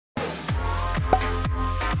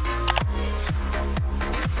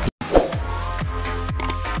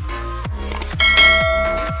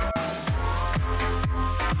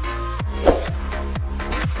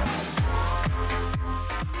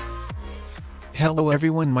Hello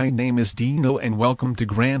everyone, my name is Dino and welcome to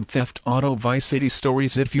Grand Theft Auto Vice City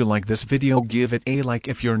Stories. If you like this video, give it a like.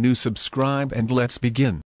 If you're new, subscribe, and let's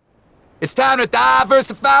begin. It's time to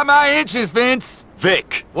diversify my interests, Vince.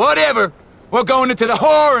 Vic! Whatever. We're going into the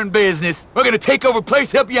whoring business. We're gonna take over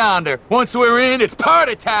place up yonder. Once we're in, it's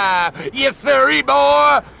party time. Yes, sirree,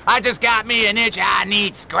 boy. I just got me an itch I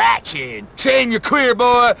need scratching. Shame you're queer,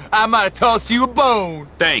 boy. I might have tossed you a bone.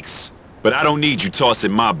 Thanks, but I don't need you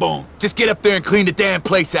tossing my bone. Just get up there and clean the damn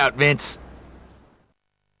place out, Vince.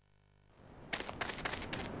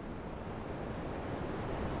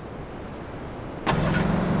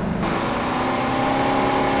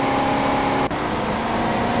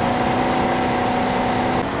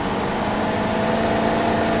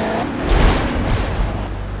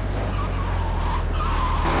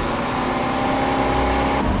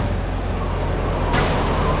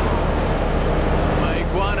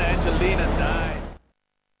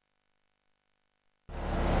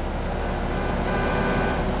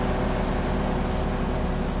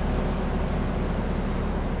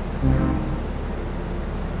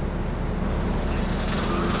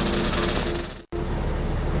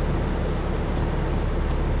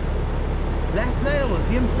 Last night I was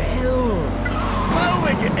bien pedo. Move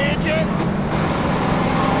it, you ninja!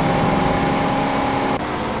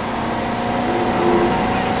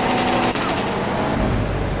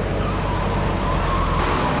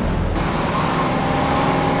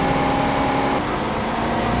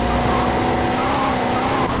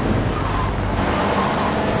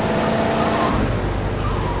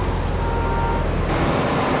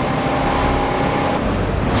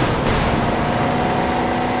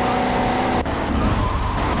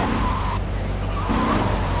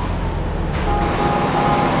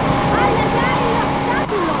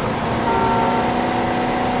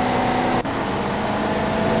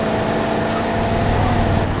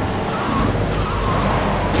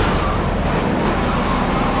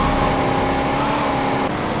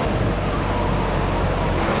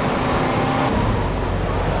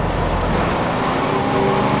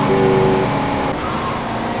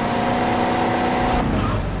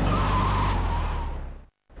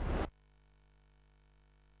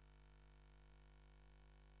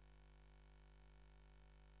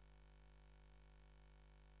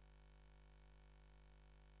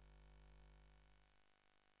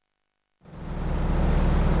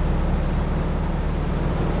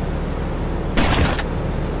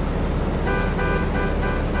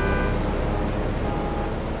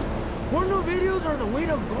 Porno videos are the way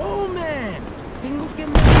to go, man. Tengo que I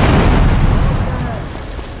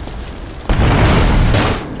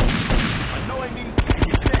know I need to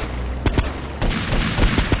get sick.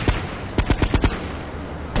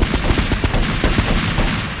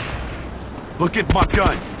 Look at my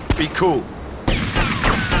gun. Be cool.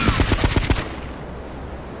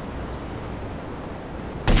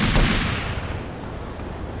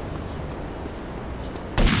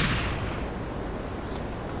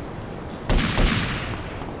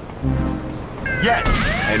 Yes,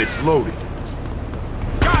 and it's loaded.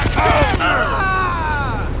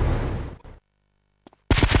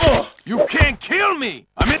 You can't kill me!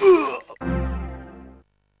 I'm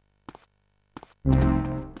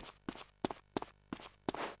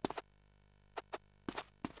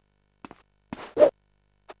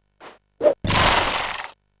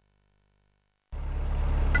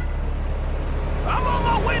on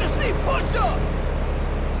my way to see push-up!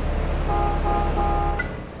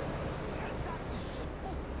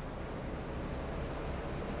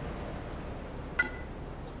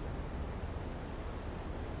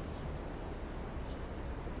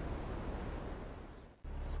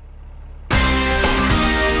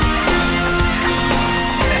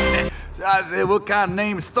 So I said, what kind of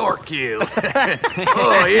name is Thorkill?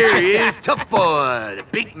 Oh, here he is, tough boy, the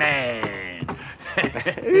big man.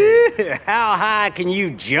 How high can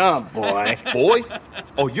you jump, boy? Boy?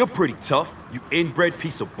 Oh, you're pretty tough. You inbred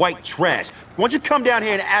piece of white trash. Why don't you come down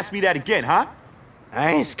here and ask me that again, huh?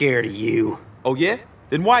 I ain't scared of you. Oh, yeah?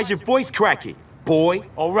 Then why is your voice cracking, boy?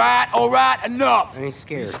 All right, enough. I ain't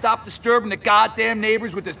scared. You stop disturbing the goddamn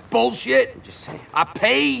neighbors with this bullshit. I'm just saying. I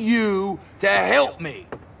pay you to help me,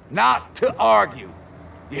 not to argue.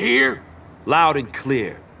 You hear? Loud and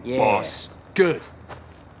clear, Yeah. boss. Good.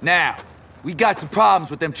 Now, we got some problems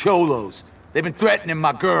with them cholos. They've been threatening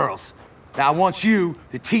my girls. Now I want you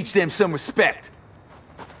to teach them some respect.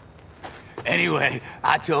 Anyway,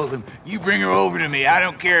 I told them, you bring her over to me. I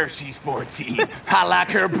don't care if she's 14. I like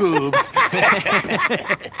her boobs.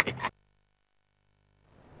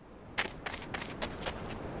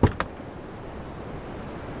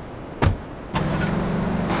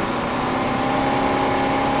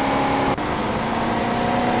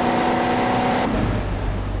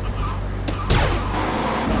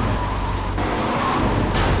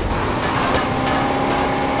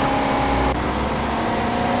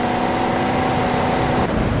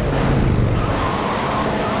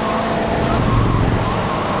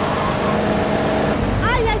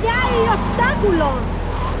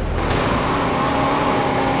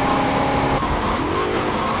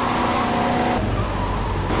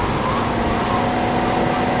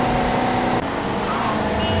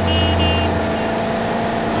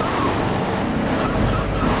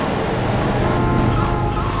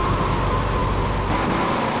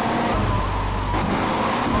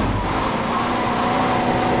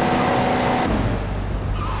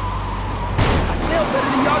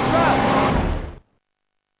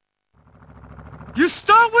 You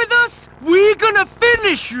start with us, we're gonna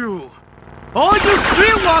finish you. All you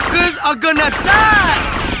streetwalkers are gonna die.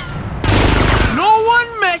 No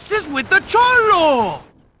one messes with the cholo.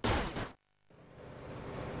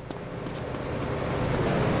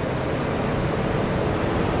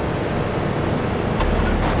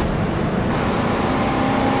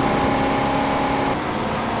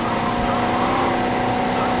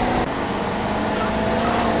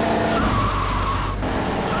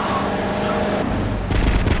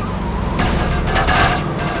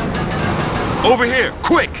 Over here,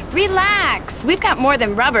 quick! Relax. We've got more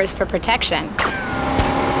than rubbers for protection.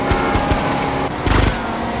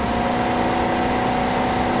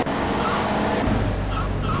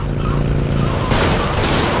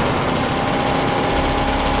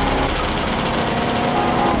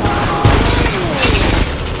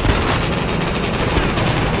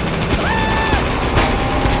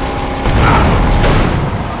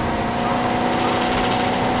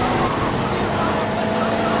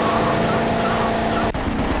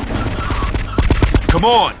 Come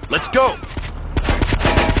on, let's go!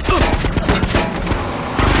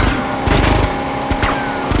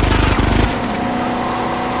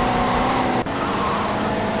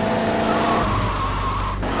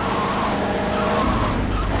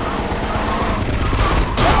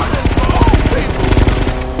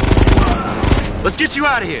 Let's get you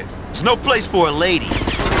out of here. There's no place for a lady.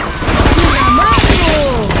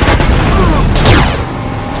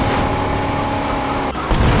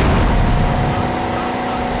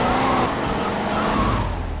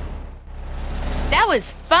 That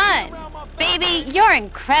was fun. Baby, you're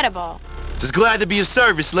incredible. Just glad to be of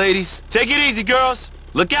service, ladies. Take it easy, girls.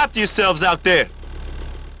 Look after yourselves out there.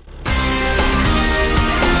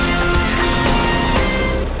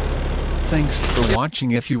 Thanks for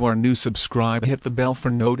watching. If you are new, subscribe, hit the bell for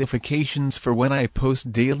notifications for when I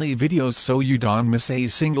post daily videos so you don't miss a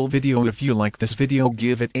single video. If you like this video,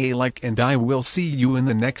 give it a like and I will see you in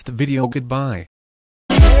the next video. Goodbye.